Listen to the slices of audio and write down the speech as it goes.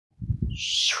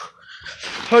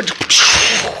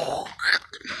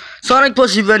Sonic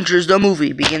Plush Adventures, the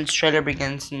movie begins. Trailer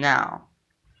begins now.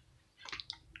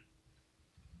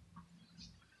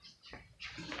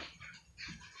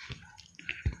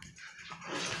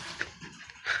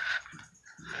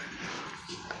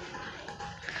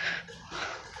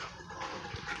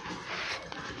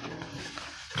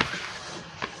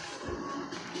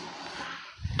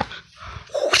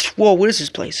 Whoa, what is this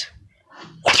place?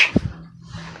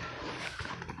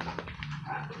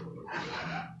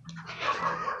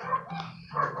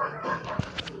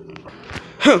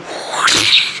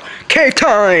 Cave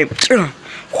time!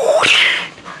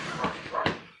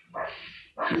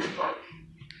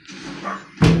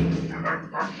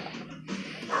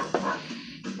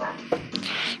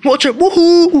 Watch it!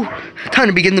 Woohoo! Time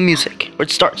to begin the music, or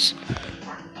it starts.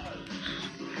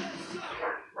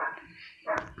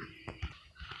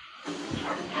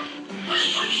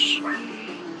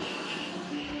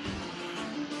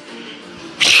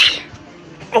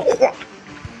 Oh.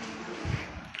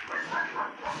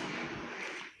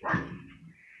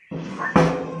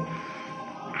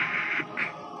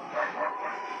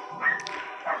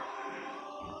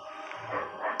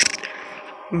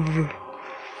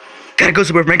 Gotta go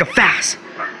somewhere, make it fast.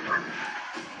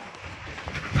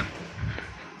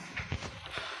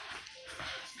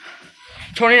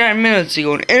 "29 minutes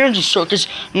ago, an energy stroke just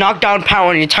knocked down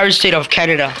power in the entire state of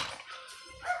Canada.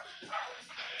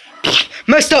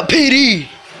 Messed up PD.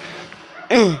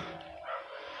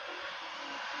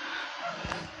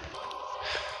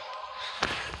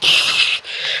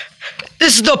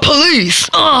 This is the police.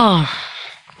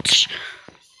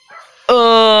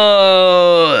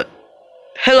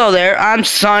 Hello there, I'm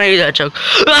Sonny that joke.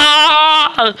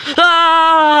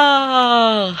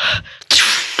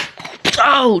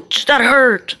 Ouch, that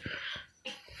hurt.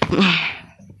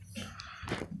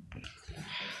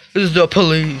 This is the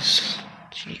police.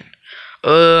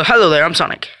 Hello there, I'm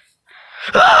Sonic.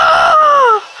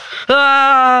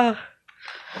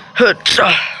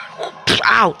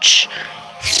 Ouch.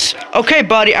 Okay,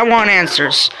 buddy, I want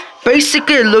answers.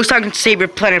 Basically, it looks like I can save your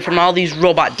planet from all these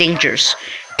robot dangers.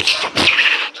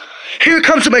 Here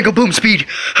comes the Mega Boom Speed.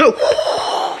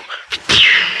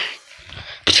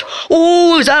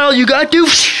 Oh, is that all you gotta do?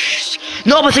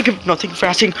 No, but think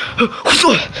fasting.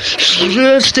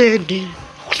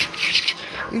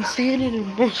 Standing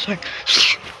in one side.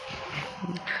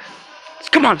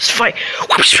 Come on, let's fight.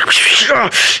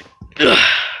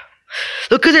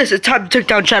 Look at this, it's time to take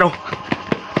down Shadow.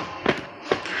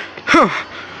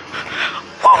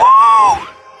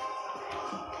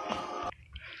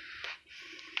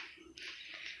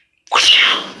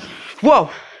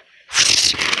 Whoa!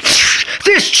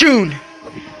 This tune!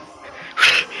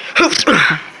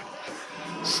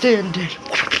 Standing.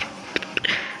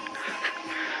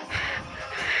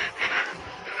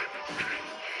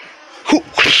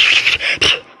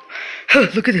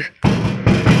 Look at this.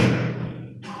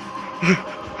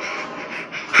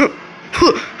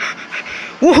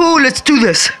 Woohoo! Let's do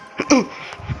this.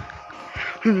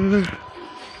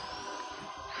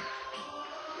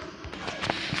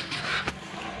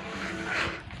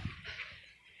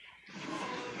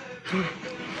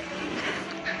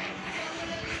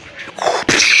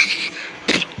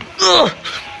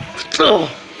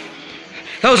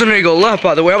 That was an angle left,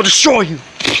 by the way. I will destroy you.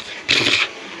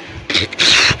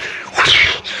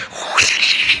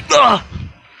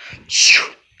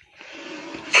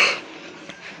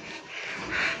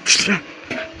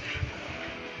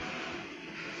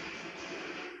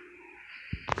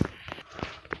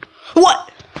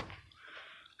 What?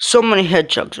 So many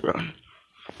hedgehogs around.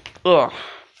 Ugh.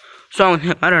 What's wrong with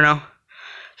him? I don't know.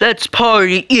 Let's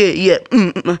party. Yeah.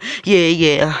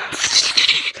 Yeah.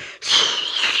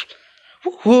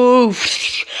 Whoa.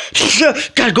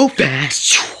 Gotta go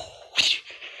fast.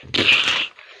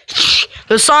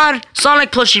 The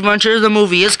Sonic Plush Adventures, the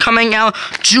movie, is coming out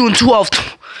June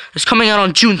 12th. It's coming out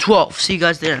on June 12th. See you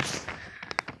guys there.